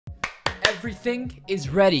Everything is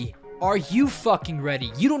ready. Are you fucking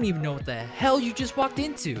ready? You don't even know what the hell you just walked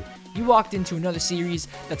into. You walked into another series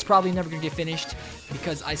that's probably never gonna get finished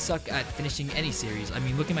because I suck at finishing any series. I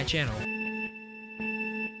mean, look at my channel.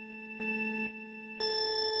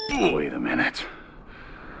 Wait a minute.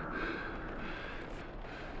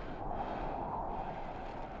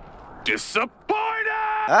 Disappointed!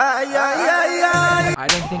 I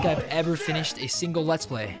don't think I've ever finished a single Let's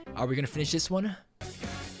Play. Are we gonna finish this one?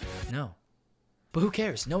 No. But who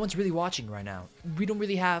cares? No one's really watching right now. We don't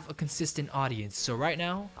really have a consistent audience. So right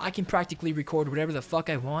now, I can practically record whatever the fuck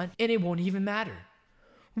I want and it won't even matter.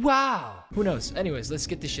 Wow! Who knows? Anyways, let's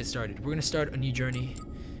get this shit started. We're gonna start a new journey.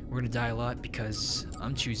 We're gonna die a lot because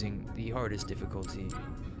I'm choosing the hardest difficulty,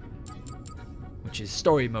 which is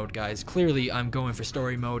story mode, guys. Clearly, I'm going for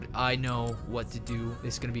story mode. I know what to do.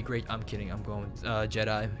 This is gonna be great. I'm kidding. I'm going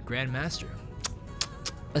Jedi Grandmaster.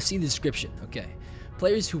 Let's see the description. Okay.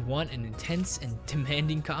 Players who want an intense and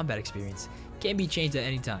demanding combat experience can't be changed at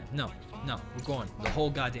any time. No, we're going the whole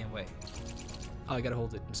goddamn way. Oh, I gotta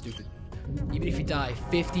hold it. I'm stupid. Even if you die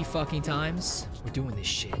 50 fucking times, we're doing this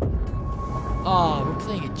shit. Oh, we're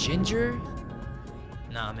playing a ginger?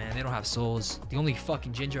 Nah, man, they don't have souls. The only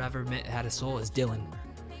fucking ginger I've ever met had a soul is Dylan.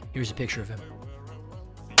 Here's a picture of him.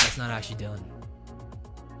 That's not actually Dylan.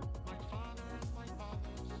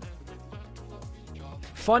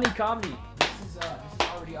 Funny comedy. This is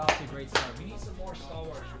already off to a great start. We need some more Star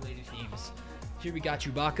Wars related themes. Here we got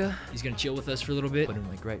Chewbacca. He's gonna chill with us for a little bit. Put him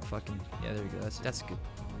like right fucking, yeah, there we go. That's good.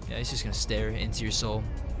 Yeah, he's just gonna stare into your soul.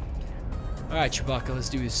 All right, Chewbacca, let's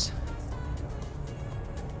do this.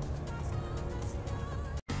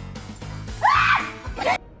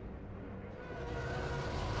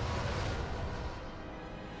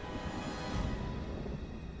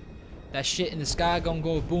 That shit in the sky gonna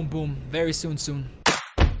go boom boom very soon.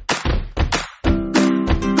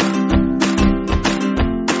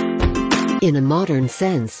 In a modern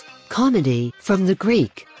sense, comedy, from the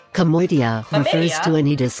Greek, komodia, refers to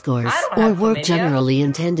any discourse or work generally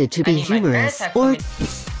intended to be humorous or...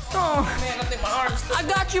 Oh, man, I think my arm's still... I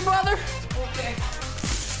got you, brother! Okay.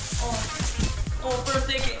 Oh, first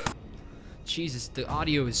take it. Jesus, the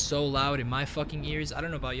audio is so loud in my fucking ears. I don't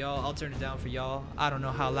know about y'all. I'll turn it down for y'all. I don't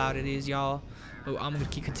know how loud it is, y'all. But I'm gonna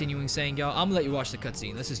keep continuing saying, y'all. I'm gonna let you watch the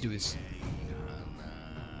cutscene. Let's just do this.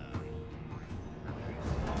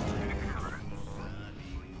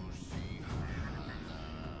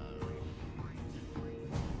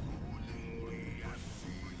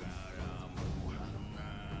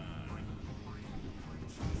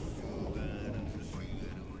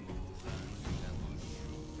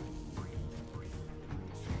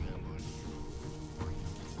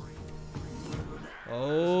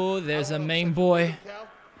 Oh, there's a main boy.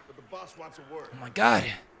 Oh my god,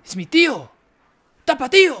 it's mi tío.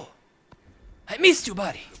 Tapatío. I missed you,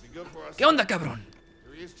 buddy. ¿Qué onda, cabrón?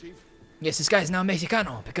 Yes, this guy is now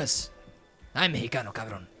Mexicano because I'm Mexicano,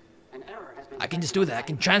 cabrón. I can just do that. I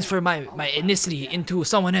can transfer my ethnicity into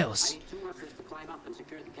someone else.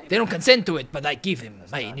 They don't consent to it, but I give him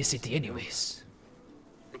my ethnicity anyways.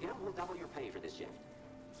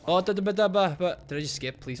 Oh, did I just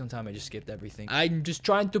skip? Please don't tell me I just skipped everything. I'm just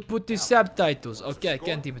trying to put the subtitles. Okay, I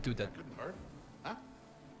can't even do that.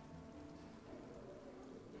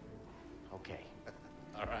 Okay.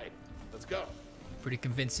 All right. Let's go. Pretty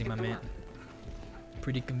convincing, my man.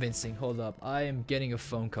 Pretty convincing. Hold up. I am getting a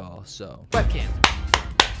phone call, so... Webcam.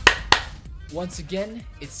 Once again,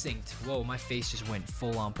 it's synced. Whoa, my face just went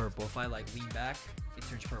full on purple. If I, like, lean back, it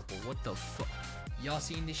turns purple. What the fuck? Y'all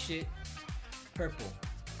seen this shit? Purple.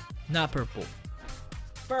 Not purple.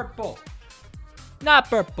 Purple. Not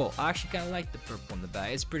purple. I actually kind of like the purple in the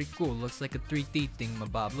back. It's pretty cool. Looks like a 3D thing, my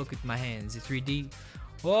Bob. Look at my hands. It's 3D.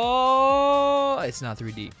 Oh, it's not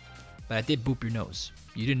 3D. But I did boop your nose.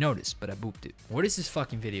 You didn't notice, but I booped it. What is this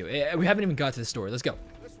fucking video? We haven't even got to the store. Let's go.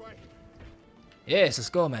 Yes, let's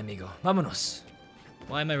go, my amigo. Vámonos.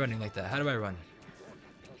 Why am I running like that? How do I run?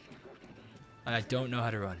 I don't know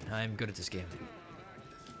how to run. I'm good at this game.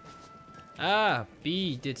 Ah,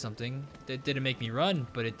 B did something. That didn't make me run,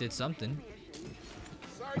 but it did something.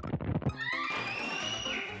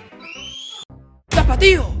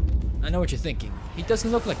 Tapatío! I know what you're thinking. He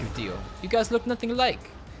doesn't look like your Tio. You guys look nothing alike.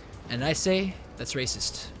 And I say, that's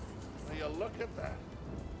racist. Look at that.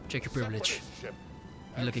 Check your privilege.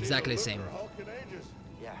 You look exactly the same.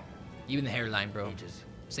 Yeah. Even the hairline, bro.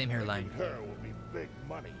 Same hairline. Her will be big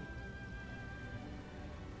money.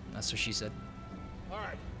 That's what she said. All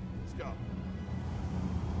right. Let's go.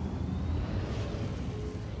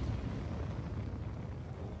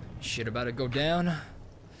 Shit about to go down.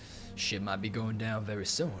 Shit might be going down very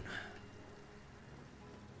soon.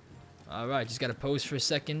 Alright, just gotta pose for a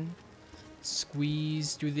second.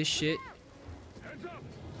 Squeeze through this shit.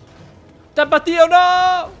 Tapatío,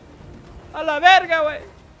 no! A la verga, wey.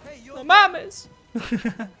 No mames.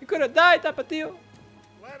 You could have died, Tapatío.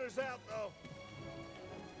 Ladder's out, though.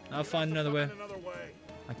 I'll find another way.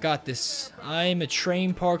 I got this. I'm a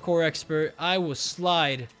trained parkour expert. I will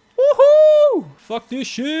slide. Woohoo! Fuck this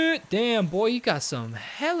shit. Damn, boy, you got some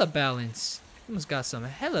hella balance. You almost got some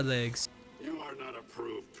hella legs. You are not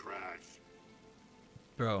approved trash.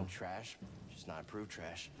 Bro. Trash? Just not approved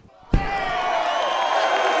trash.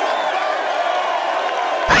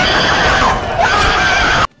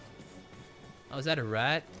 Oh, is that a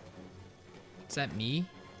rat? Is that me?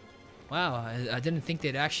 Wow, I didn't think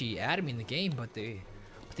they'd actually add me in the game, but they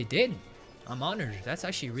did. I'm honored. That's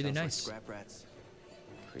actually really nice. Scrap rats.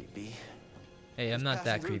 Creepy. Hey, I'm not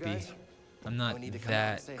that creepy. I'm not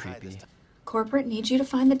that creepy. Corporate needs you to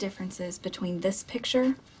find the differences between this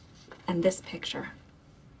picture and this picture.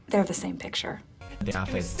 They're the same picture.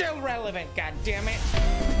 It's still relevant, goddammit!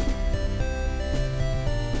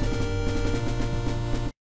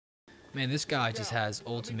 Man, this guy just has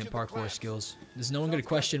ultimate parkour skills. Is no one gonna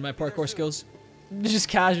question my parkour skills? Just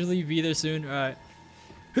casually be there soon. Alright.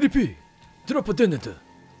 Hippie! Drop deneta!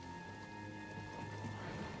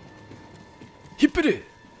 Hippity!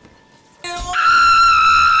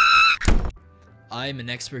 I'm an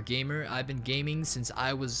expert gamer. I've been gaming since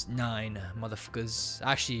I was 9, motherfuckers.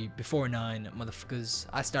 Actually, before 9, motherfuckers.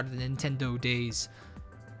 I started the Nintendo days.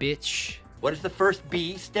 Bitch. What does the first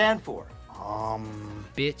B stand for?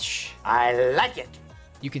 Bitch. I like it.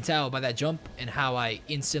 You can tell by that jump and how I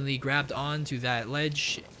instantly grabbed onto that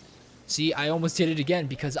ledge. See, I almost did it again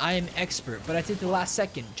because I am expert, but I did the last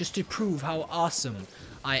second just to prove how awesome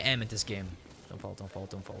I am at this game. Don't fall, don't fall,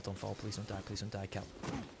 don't fall, don't fall. Please don't die, please don't die, Cal.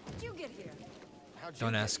 Did you get here?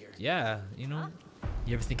 Don't ask. Yeah, you know.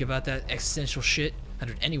 You ever think about that existential shit? How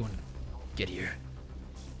did anyone get here?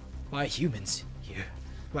 Why humans here?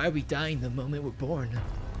 Why are we dying the moment we're born?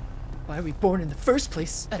 Why are we born in the first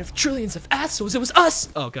place? Out of trillions of assholes, it was us!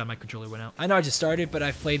 Oh god, my controller went out. I know I just started, but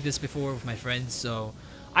I've played this before with my friends, so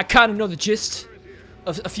I kind of know the gist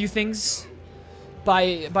of a few things.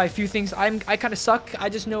 By a few things, I kind of suck. I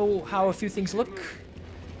just know how a few things look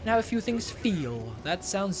and how a few things feel. That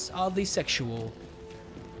sounds oddly sexual,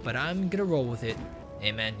 but I'm gonna roll with it.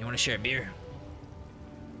 Hey man, you want to share a beer?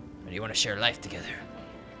 Or do you want to share life together?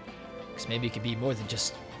 Because maybe it could be more than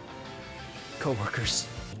just co-workers.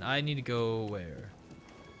 I need to go where?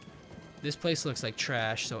 This place looks like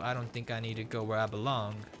trash, so I don't think I need to go where I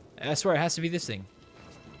belong. I swear it has to be this thing.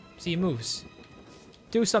 See, it moves.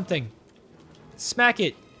 Do something. Smack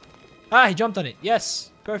it. Ah, he jumped on it. Yes,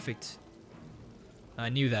 perfect. I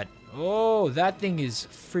knew that. Oh, that thing is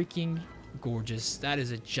freaking gorgeous. That is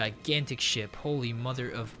a gigantic ship. Holy mother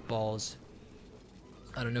of balls.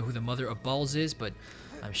 I don't know who the mother of balls is, but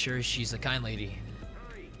I'm sure she's a kind lady.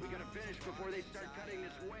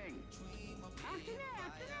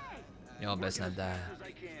 Y'all best not die.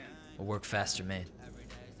 Or work faster, man.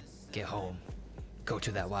 Get home. Go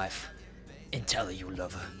to that wife. And tell her you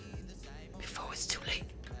love her. Before it's too late.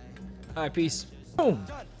 Alright, peace. Boom!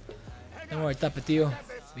 Don't worry, Tapatío.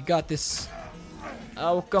 We got this.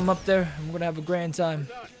 I'll come up there. I'm gonna have a grand time.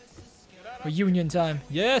 Reunion time.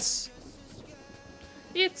 Yes!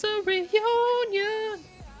 It's a reunion!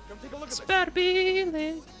 It's about to be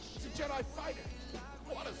lit. It's a Jedi fighter.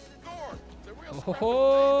 What a score. The real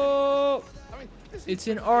Oh, I mean, this it's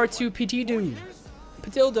an R2 Padildo.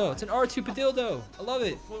 Padildo. It's an R2 Padildo. I love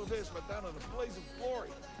it. flew this, but down in a blaze of glory.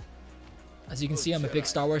 As you can see, I'm a big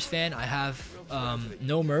Star Wars fan. I have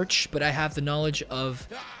no merch, but I have the knowledge of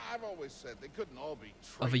I've always said they couldn't all be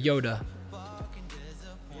a traitors. Yoda.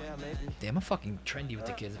 Yeah, maybe. Damn, I'm fucking trendy with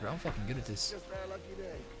the kids, bro. I'm fucking good at this. Just our lucky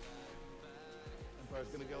day. Empire's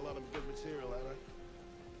gonna get a lot of good material out of it.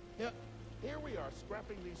 Yeah, here we are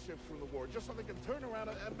scrapping these ships from the war just so they can turn around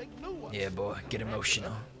and make new ones. Yeah, boy, get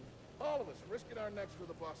emotional. All of us risking our necks for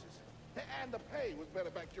the bosses. And the pay was better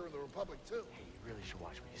back during the Republic, too. Hey, you really should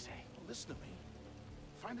watch what you say. Well, listen to me.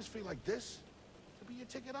 Find us feel like this, it'll be your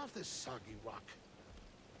ticket off this soggy rock.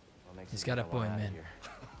 What makes He's us got a wanna want point, outta man. here?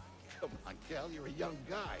 Come on, Cal, you're a young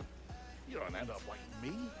guy. You don't end up like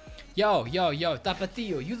me. Yo,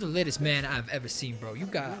 Tapatío, you the latest man I've ever seen, bro. You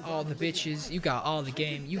got all the bitches, you got all the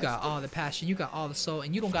game, you got all the passion, you got all the soul,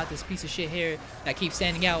 and you don't got this piece of shit hair that keeps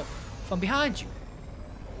standing out from behind you.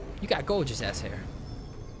 You got gorgeous ass hair.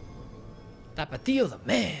 Tapatío the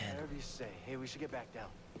man. Whatever you say. Hey, we should get back down.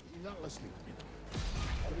 You're not listening to me,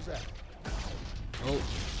 though. What is that? Oh,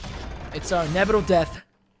 it's our inevitable death.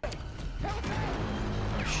 Oh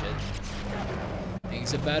shit.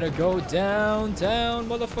 Things about to go downtown,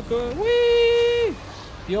 motherfucker. Whee!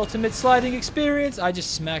 The ultimate sliding experience. I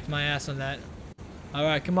just smacked my ass on that.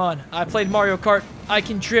 Alright, come on. I played Mario Kart. I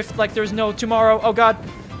can drift like there's no tomorrow. Oh god.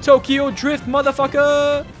 Tokyo drift,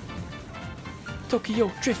 motherfucker! Tokyo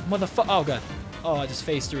drift, motherfucker. Oh god. Oh, I just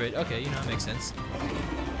phased through it. Okay, you know, it makes sense.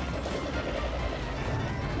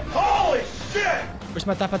 Holy shit! Where's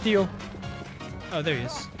my tapatio? Oh, there he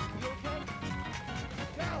is.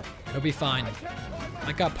 It'll be fine.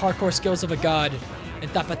 I got parkour skills of a god, and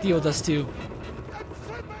tapatio does too.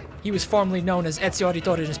 He was formerly known as Ezio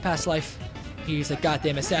Auditore in his past life. He's a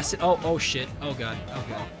goddamn assassin. Oh shit. Oh god. Oh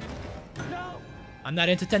god. I'm not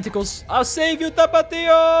into tentacles. I'll save you, tapatio!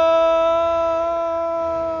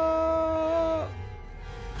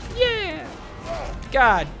 Yeah!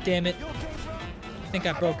 God damn it. I think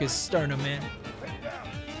I broke his sternum, man.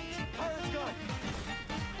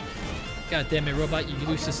 God damn it, robot, you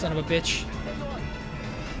useless son of a bitch.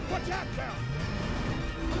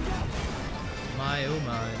 My oh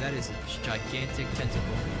my, that is a gigantic tentacle.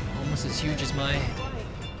 Almost as huge as my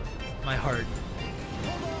heart.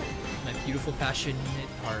 My beautiful, passionate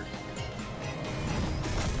heart.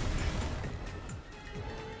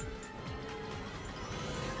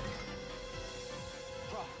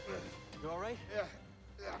 You alright?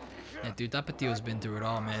 Yeah, dude, Tapatio's been through it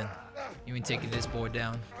all, man. You ain't taking this boy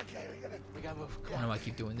down. We gotta move. I don't know why I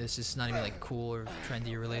keep doing this. It's not even like cool or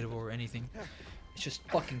trendy or relatable or anything. It's just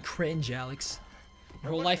fucking cringe, Alex.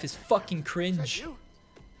 Your whole life is fucking cringe.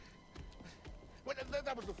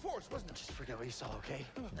 That was the force, wasn't it? Just forget what you saw, okay?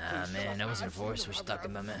 Nah, man, that wasn't a force. What you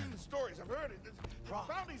talking about, man? Stories, I've heard it.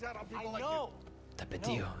 Bounties out on people like know.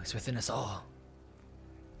 Tapatio is within us all.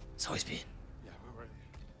 It's always been. Yeah, we're ready.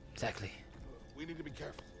 Exactly. We need to be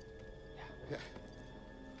careful. Yeah.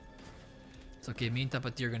 It's okay, me and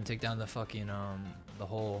Tapatio are gonna take down the fucking, the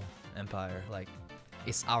whole empire. Like,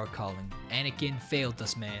 it's our calling. Anakin failed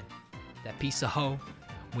us, man. That piece of hoe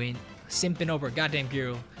went simping over a goddamn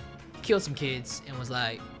girl, killed some kids, and was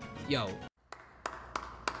like, yo.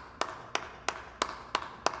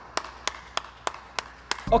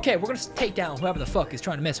 Okay, we're gonna take down whoever the fuck is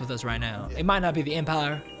trying to mess with us right now. It might not be the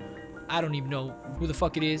Empire. I don't even know who the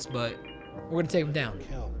fuck it is, but we're gonna take them down.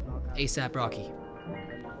 ASAP Rocky.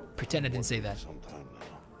 Pretend I didn't say that. Sometime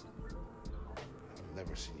now. I've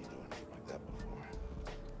never seen you do anything like that before.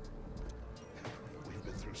 We've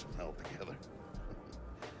been through some hell together.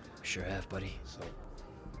 Sure have, buddy. So,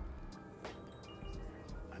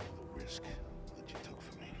 I know the risk that you took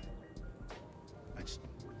for me. I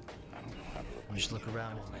don't know how to repay Just look you.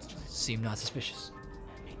 around. Seem not suspicious.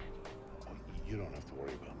 Oh, you don't have to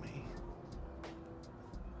worry about me.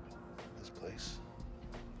 This place.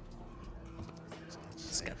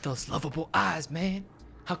 It's got those lovable eyes, man.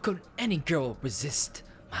 How could any girl resist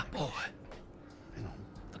my boy?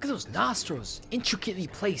 Look at those nostrils, intricately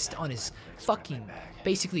placed on his fucking,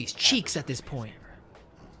 basically his cheeks at this point.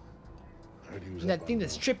 And that thing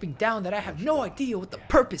that's dripping down that I have no idea what the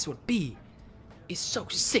purpose would be is so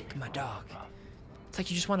sick, my dog. It's like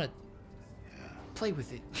you just want to play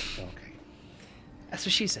with it. Okay. That's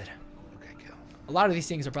what she said. Okay, Kel. A lot of these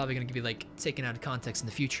things are probably going to be like taken out of context in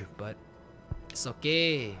the future, but it's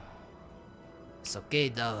okay. It's okay,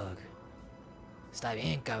 dog. Está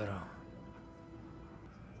bien, cabrón.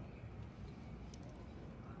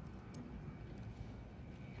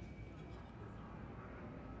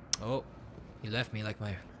 Oh, he left me like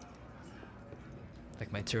my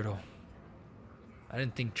turtle. I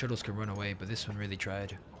didn't think turtles could run away, but this one really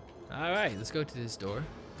tried. All right, let's go to this door.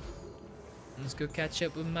 Let's go catch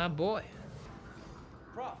up with my boy.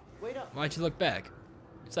 Prof, wait up. Why'd you look back?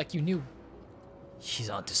 It's like you knew. She's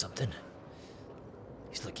onto something.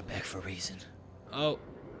 He's looking back for a reason. Oh.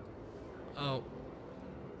 Oh.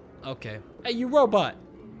 Okay. Hey, you robot!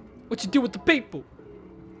 What you do with the people?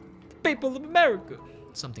 The people of America!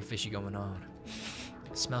 Something fishy going on.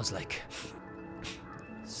 Smells like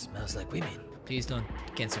women. Please don't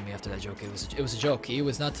cancel me after that joke. It was a joke. It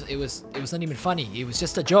was not even funny. It was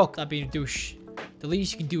just a joke. Stop being a douche. The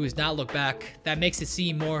least you can do is not look back. That makes it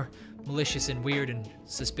seem more malicious and weird and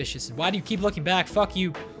suspicious. And why do you keep looking back? Fuck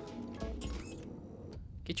you.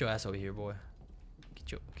 Get your ass over here, boy.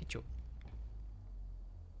 Get your.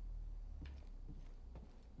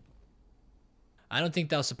 I don't think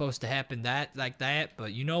that was supposed to happen like that,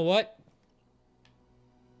 but you know what?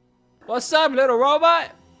 What's up, little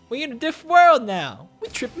robot? We in a different world now. We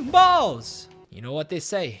tripping balls. You know what they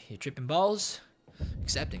say? You're tripping balls?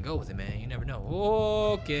 Accept and go with it, man. You never know.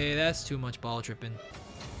 Okay, that's too much ball tripping.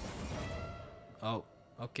 Oh,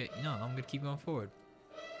 okay. No, I'm gonna keep going forward.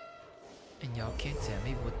 And y'all can't tell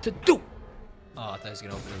me what to do. Oh, I thought he was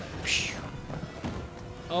gonna open it like.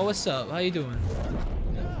 Oh, what's up? How you doing?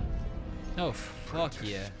 Oh, fuck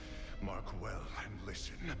yeah. Mark well and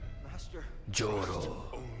listen. Master.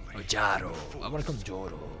 Joro. Or Jaro. I wanna call him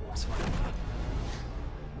Joro. It's fine.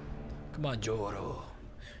 Come on, Joro.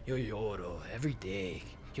 Yo, Yoro. Every day.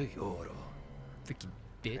 Yo, Yoro. Freaking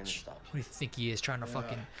bitch. What do you think he is? Trying to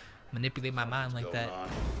fucking manipulate my mind like that.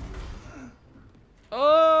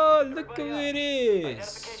 Oh, look who it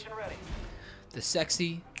is. The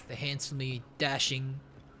sexy, the handsomely dashing,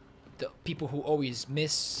 the people who always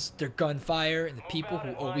miss their gunfire, and the people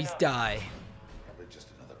who always die.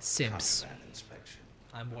 Simps.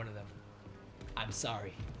 I'm one of them. I'm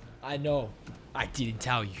sorry. I know I didn't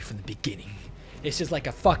tell you from the beginning. It's just like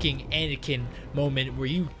a fucking Anakin moment where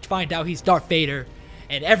you find out he's Darth Vader,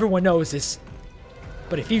 and everyone knows this.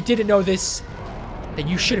 But if you didn't know this, then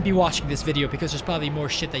you shouldn't be watching this video because there's probably more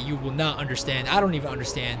shit that you will not understand. I don't even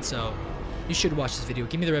understand, so you should watch this video.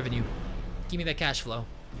 Give me the revenue. Give me that cash flow.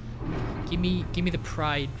 Give me the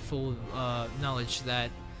prideful knowledge that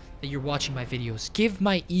you're watching my videos. Give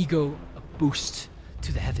my ego a boost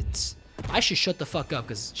to the heavens. I should shut the fuck up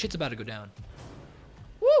because shit's about to go down.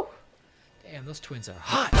 Woo! Damn, those twins are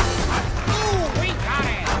hot. Ooh, we got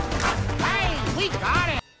it! Hey, we got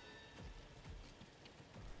it!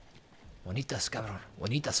 Bonitas, cabrón.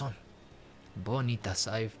 Bonitas son. Bonitas.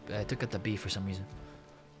 I took out the B for some reason.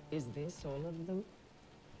 Is this all of them?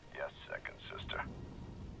 Yes, second sister.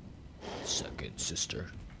 Second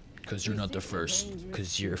sister. Because you're not the first.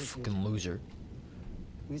 Because you're a fucking loser.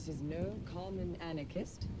 This is no common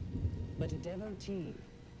anarchist, but a devotee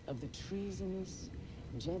of the treasonous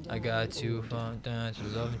Jedi. I got too fun to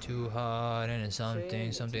love too hard, and it's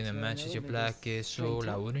something that matches your blackest soul.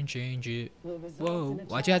 I wouldn't change it. Whoa,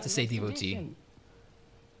 why'd you have to say devotee?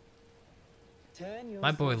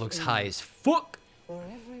 My boy looks high as fuck.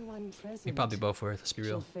 We probably both were, let's be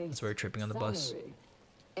real. That's why we're tripping on the bus.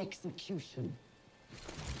 Execution.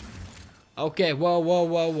 Okay, whoa.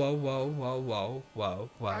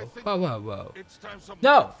 It's time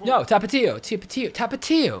No,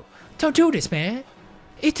 Tapatio. Don't do this, man.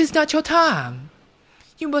 It is not your time.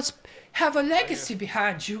 You must have a legacy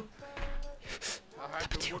behind you. I had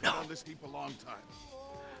been working on this heap a long time.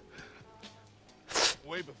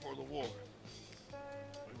 Way before the war.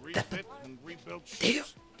 We refit and rebuilt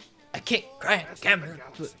ships. I can't cry on camera,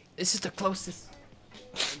 but this is the closest.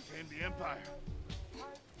 Then came the Empire.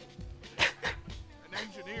 And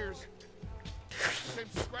engineers became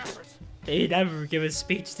scrappers. They never give a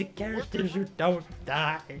speech to characters who don't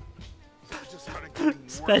die. Just started getting worse.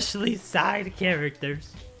 Especially side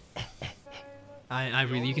characters. I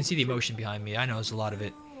really, you can see the emotion behind me. I know there's a lot of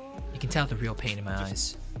it. You can tell the real pain in my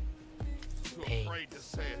eyes. Pain. Afraid to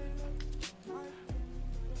say it.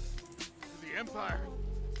 The Empire.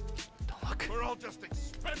 Don't look. We're all just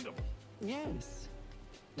expendable. Yes.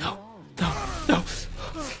 No.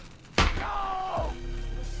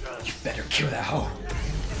 You better kill that hoe.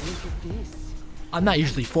 I'm not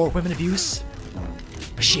usually for women abuse,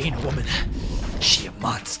 but she ain't a woman. She a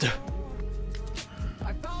monster.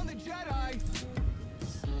 I found the Jedi!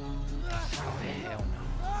 Oh, hell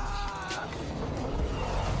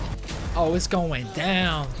no. Oh, it's going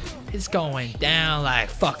down. It's going down like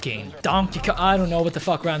fucking Donkey Kong. I don't know what the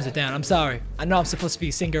fuck rhymes it down. I'm sorry. I know I'm supposed to be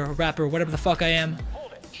a singer, a rapper, whatever the fuck I am.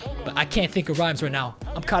 But I can't think of rhymes right now.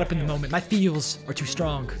 I'm caught up in the moment. My feels are too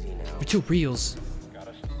strong. They're too reals.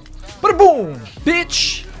 Bada boom!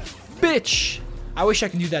 Bitch! Bitch! I wish I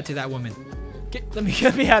could do that to that woman.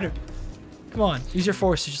 Let me at her. Come on. Use your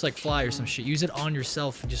force to just like fly or some shit. Use it on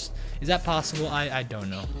yourself. Just, is that possible? I don't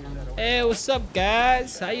know. Hey, what's up,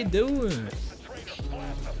 guys? How you doing?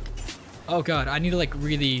 Oh god, I need to like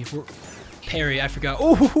really parry. I forgot.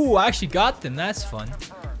 Oh, I actually got them. That's fun.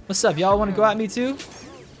 What's up? Y'all want to go at me too?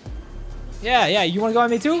 Yeah. You want to go at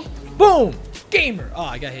me too? Boom! Gamer! Oh,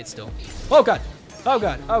 I got hit still. Oh god. Oh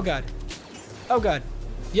god.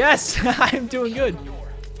 Yes! I'm doing good.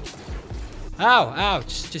 Ow.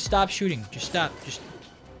 Just stop shooting. Just stop.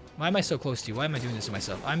 Why am I so close to you? Why am I doing this to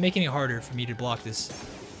myself? I'm making it harder for me to block this.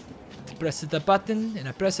 I press the button, and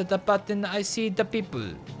I press the button. I see the people.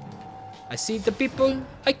 I see the people.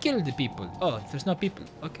 I kill the people. Oh, there's no people.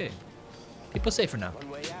 Okay. People safe for now.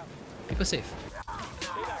 People safe.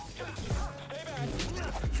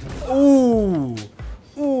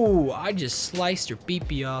 Ooh, I just sliced your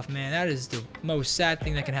pee-pee off, man. That is the most sad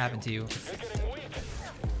thing that can happen to you.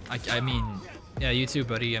 I mean, yeah, you too,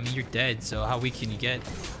 buddy. I mean, you're dead, so how weak can you get?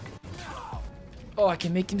 Oh, I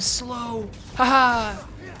can make him slow. Haha,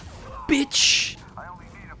 bitch.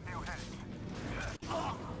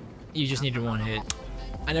 You just needed one hit.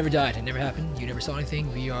 I never died. It never happened. You never saw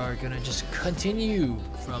anything. We are gonna just continue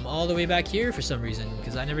from all the way back here for some reason,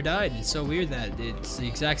 because I never died. It's so weird that it's the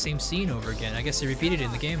exact same scene over again. I guess they repeated it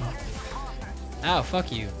in the game. Ow,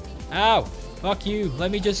 fuck you. Ow, fuck you.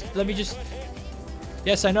 Let me just.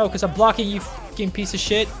 Yes, I know, because I'm blocking you, fucking piece of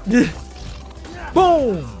shit.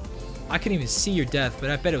 Boom! I couldn't even see your death, but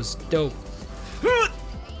I bet it was dope.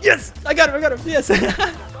 Yes! I got him, yes!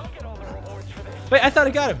 Wait, I thought I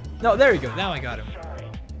got him. No, there we go, now I got him.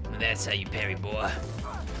 That's how you parry, boy.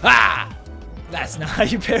 Ah! That's not how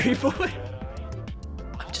you parry, boy.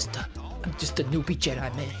 I'm just a newbie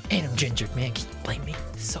Jedi, man. And I'm gingered, man. Can you blame me?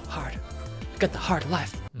 It's so hard. I got the hard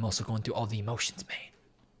life. I'm also going through all the emotions, man.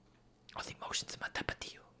 All the emotions in my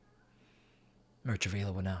tapatio. Merch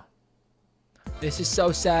available now. This is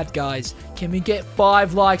so sad, guys. Can we get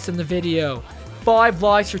 5 likes on the video? 5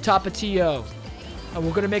 likes for Tapatio. And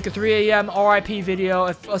we're gonna make a 3 a.m. RIP video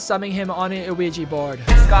of summing him on a Ouija board.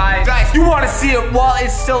 Guys, you want to see it while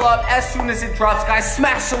it's still up as soon as it drops, guys.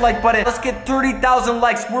 Smash the like button. Let's get 30,000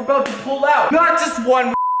 likes. We're about to pull out. Not just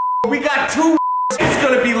one. We got 2. It's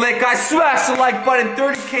gonna be lit, guys. Smash the like button.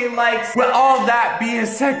 30K likes. With all that being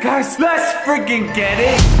said, guys, let's freaking get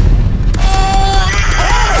it.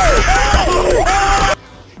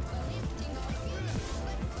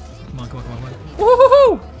 Come on.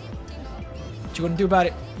 Woohoo! What you gonna do about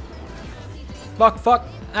it? Fuck.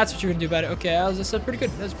 That's what you're gonna do about it. Okay, that's pretty good.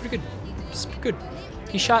 That's pretty good. That's pretty good.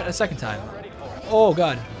 He shot a second time. Oh,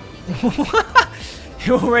 God.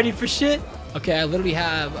 You all ready for shit? Okay, I literally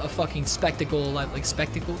have a fucking spectacle, like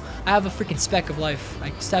spectacle. I have a freaking speck of life.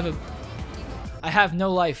 I have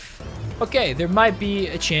no life. Okay, there might be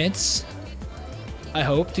a chance. I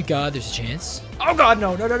hope to God there's a chance. Oh God,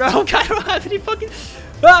 no. Oh God, I don't have any fucking.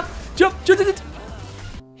 Jump.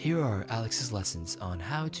 Here are Alex's lessons on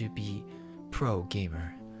how to be pro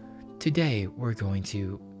gamer. Today we're going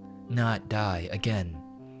to not die again.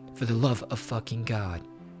 For the love of fucking God.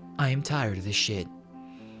 I am tired of this shit.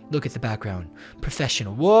 Look at the background.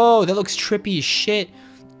 Professional. Whoa, that looks trippy as shit.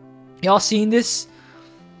 Y'all seen this?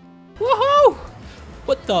 Woohoo!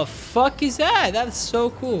 What the fuck is that? That's so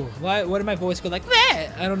cool. Why did my voice go like that?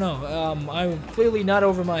 I don't know. I'm clearly not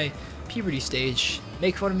over my puberty stage.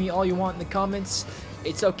 Make fun of me all you want in the comments.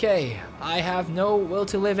 It's okay. I have no will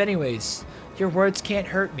to live anyways. Your words can't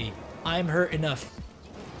hurt me. I'm hurt enough.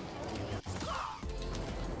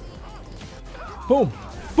 Boom.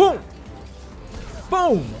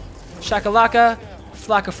 Shakalaka.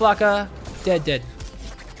 Flaka. Dead.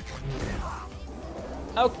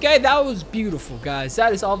 Okay, that was beautiful, guys.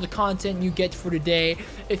 That is all the content you get for today.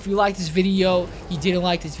 If you like this video, you didn't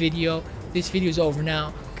like this video is over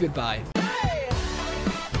now. Goodbye.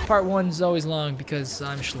 Part 1 is always long because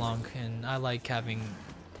I'm schlong and I like having...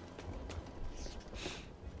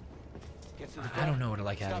 I don't know what I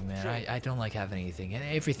like having, man. I don't like having anything. And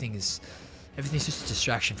everything's just a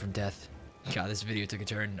distraction from death. God, this video took a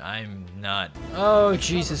turn. I'm not. Oh,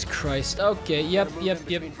 Jesus Christ. Okay, yep.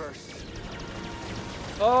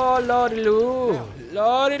 Oh, Lordy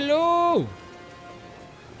Lou.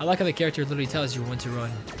 I like how the character literally tells you when to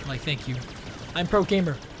run. I'm like, thank you. I'm pro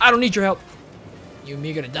gamer. I don't need your help. You and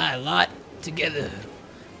me are gonna die a lot together.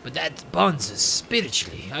 But that bonds us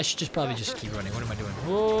spiritually. I should probably just keep running. What am I doing?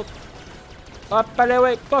 Whoop. Up,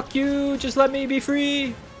 wait. Fuck you. Just let me be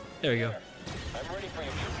free. There we go.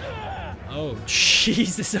 Oh,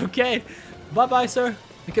 Jesus. Okay. Bye-bye, sir.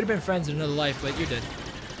 We could have been friends in another life, but you're dead.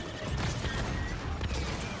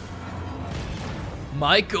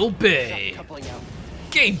 Michael Bay.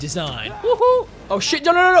 Game design. Woohoo. Oh, shit.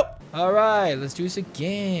 No. All right, let's do this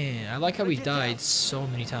again. I like how we died so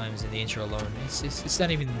many times in the intro alone. It's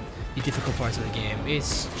not even the difficult parts of the game.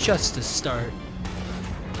 It's just the start.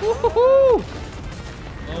 Woohoo!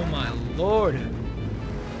 Oh my lord.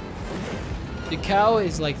 The cow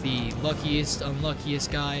is like the luckiest, unluckiest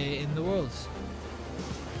guy in the world.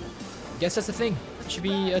 Guess that's the thing. It should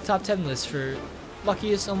be a top 10 list for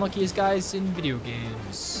luckiest, unluckiest guys in video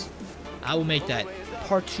games. I will make that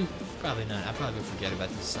part 2. Probably not. I probably will forget about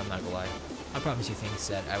this. I'm not gonna lie. I promise you things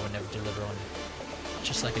that I would never deliver on.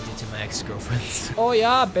 Just like I did to my ex-girlfriends. Oh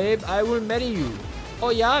yeah, babe, I will marry you. Oh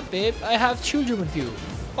yeah, babe, I have children with you.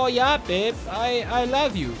 Oh yeah, babe, I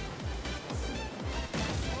love you.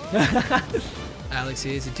 Alex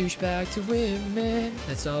is a douchebag to women.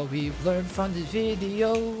 That's all we've learned from this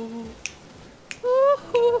video.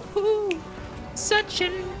 Ooh, such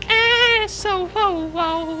an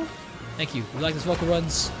asshole. Thank you. We like those vocal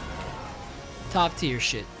runs. Top tier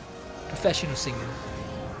shit. Professional singer.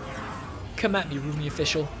 Come at me, Rumi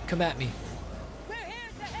official. Come at me.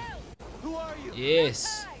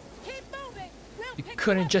 Yes. You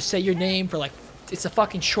couldn't just say your name for like It's a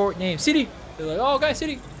fucking short name. City. They're like, oh, guys,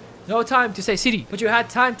 city. No time to say city, but you had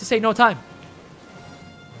time to say no time.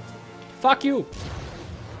 Fuck you.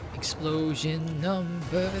 Explosion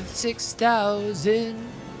number 6,000.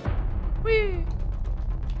 Whee.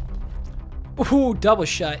 Ooh, double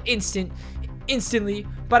shot. Instantly.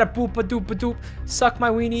 Bada boop a doop a doop. Suck my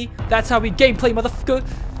weenie. That's how we gameplay, motherfucker.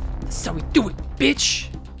 That's how we do it, bitch.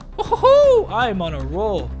 Woohoo! I'm on a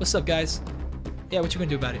roll. What's up, guys? Yeah, what you gonna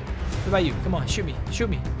do about it? What about you? Come on, shoot me. Shoot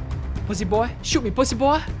me. Pussy boy. Shoot me, pussy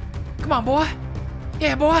boy. Come on, boy.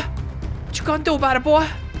 Yeah, boy. What you gonna do about it, boy?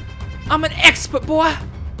 I'm an expert, boy.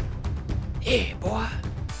 Yeah, boy.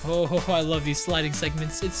 Oh, I love these sliding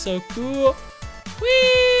segments. It's so cool.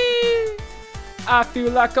 Whee! I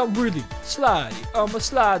feel like I'm really sliding. I'ma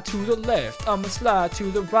slide to the left. I'ma slide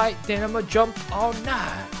to the right. Then I'ma jump all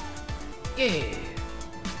night. Yeah.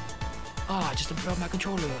 Oh, I just unplugged my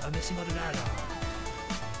controller. I'm missing all the data.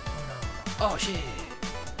 Oh, no. Oh, shit.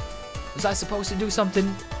 Was I supposed to do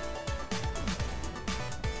something?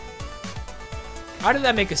 How did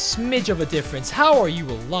that make a smidge of a difference? How are you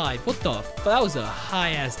alive? What the f— that was a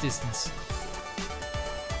high-ass distance.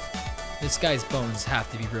 This guy's bones have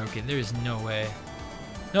to be broken. There is no way.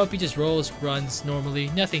 Nope, he just rolls, runs normally.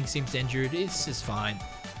 Nothing seems injured. It's just fine.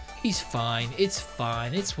 He's fine. It's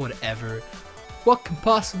fine. It's whatever. What can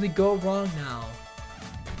possibly go wrong now?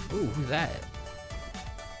 Ooh, who's that?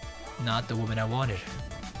 Not the woman I wanted.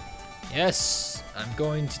 Yes, I'm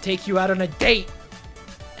going to take you out on a date.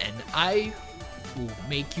 And I will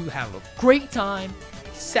make you have a great time,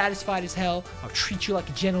 satisfied as hell. I'll treat you like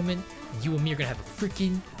a gentleman. And you and me are gonna have a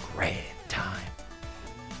freaking grand time.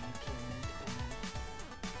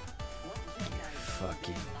 You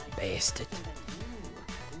fucking bastard.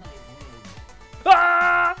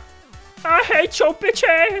 Ah! I hate your bitch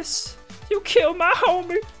ass. You killed my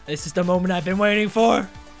homie. This is the moment I've been waiting for.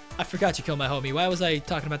 I forgot you killed my homie. Why was I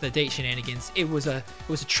talking about the date shenanigans? It was a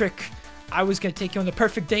trick. I was gonna take you on the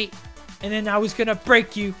perfect date. And then I was gonna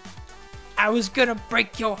break you. I was gonna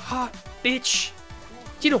break your heart, bitch.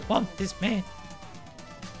 You don't want this, man.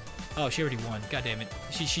 Oh, she already won. God damn it.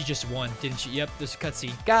 She just won, didn't she? Yep, there's a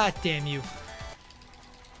cutscene. God damn you.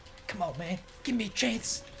 Come on, man. Give me a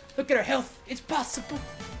chance. Look at her health. It's possible.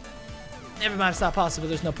 Never mind, it's not possible.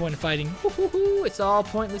 There's no point in fighting. Woo-hoo-hoo. It's all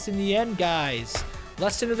pointless in the end, guys.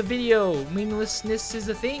 Lesson of the video. Meaninglessness is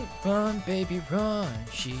a thing. Run, baby, run.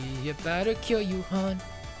 She about to kill you, hun.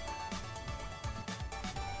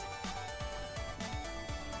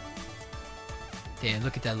 Damn,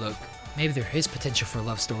 look at that look. Maybe there is potential for a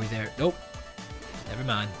love story there. Nope. Never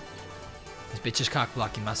mind. This bitch is cock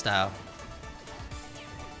blocking my style.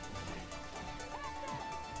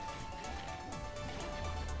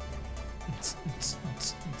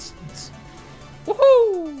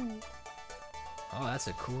 Woohoo! Oh, that's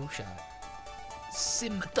a cool shot.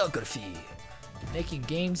 Cinematography. Making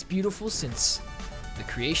games beautiful since the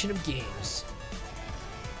creation of games.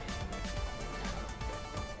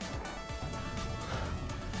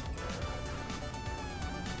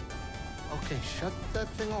 Okay, shut that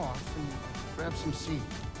thing off and grab some seed.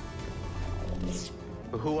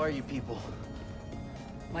 But who are you people?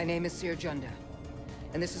 My name is Sir Junda,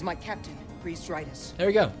 and this is my captain, Priest Ritus. There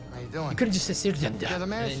we go. How you doing? You could have just said Sir Junda Yeah, the and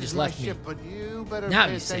man then is just my left me. ship, but you better Now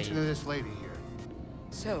pay you say attention it. to this lady here.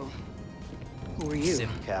 So, who are you?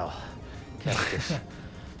 Simp cow. Cactus.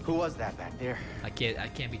 Who was that back there? I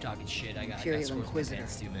can't be talking shit. I got Imperial scores in my Inquisitor.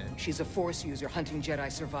 pants too, man. She's a Force user hunting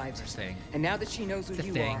Jedi survivors. It's a thing. And now that she knows who It's a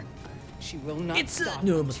you thing. are, she will not It's a stop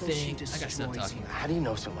normal until she thing. I gotta stop destroys talking. you. How do you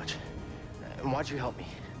know so much? And why'd you help me?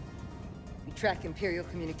 We track Imperial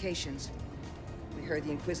communications. We heard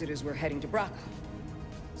the Inquisitors were heading to Bracca,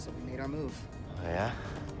 so we made our move. Oh, yeah?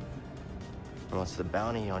 And what's the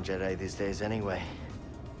bounty on Jedi these days anyway?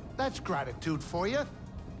 That's gratitude for you.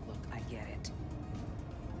 Look, I get it.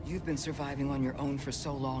 You've been surviving on your own for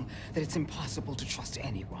so long that it's impossible to trust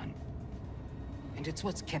anyone. And it's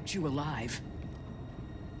what's kept you alive.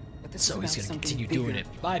 But this So is he's about gonna something continue doing bigger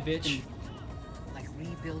it. Bye, bitch. than, like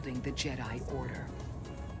rebuilding the Jedi Order.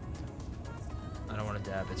 I don't want to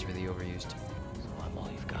dab. It's really overused. So I'm all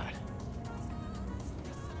you've got.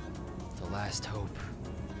 The last hope.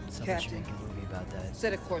 Someone should Captain. make a movie about that.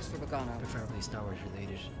 Set a course for Bogano. Preferably Star Wars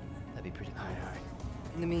related. That'd be pretty cool.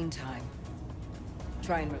 In the meantime,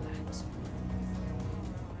 try and relax.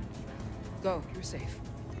 Go, you're safe.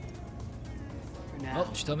 For now.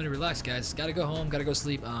 Oh, she told me to relax, guys. Gotta go home, gotta go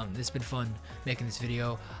sleep. It's been fun making this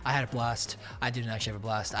video. I had a blast. I didn't actually have a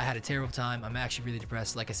blast. I had a terrible time. I'm actually really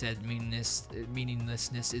depressed. Like I said,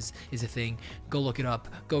 meaninglessness is a thing. Go look it up.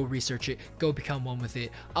 Go research it. Go become one with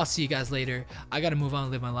it. I'll see you guys later. I gotta move on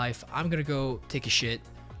and live my life. I'm gonna go take a shit.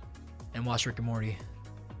 and watch Rick and Morty.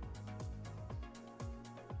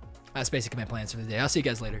 That's basically my plans for the day. I'll see you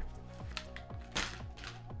guys later.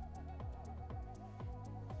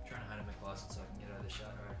 I'm trying to hide in my closet so I can get out of the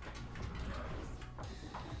shot. Alright.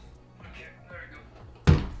 Okay, there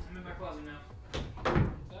we go. I'm in my closet now.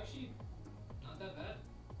 It's actually not that bad.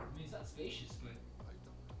 I mean, it's not spacious, but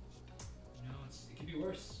you know, it could be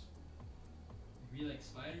worse. Maybe like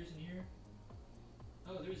spiders in here.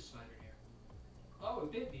 Oh, there's a spider in here. Oh,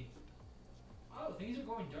 it bit me. Oh, things are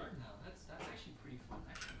going dark now. That's actually pretty fun.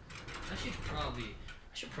 I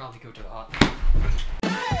should probably go to the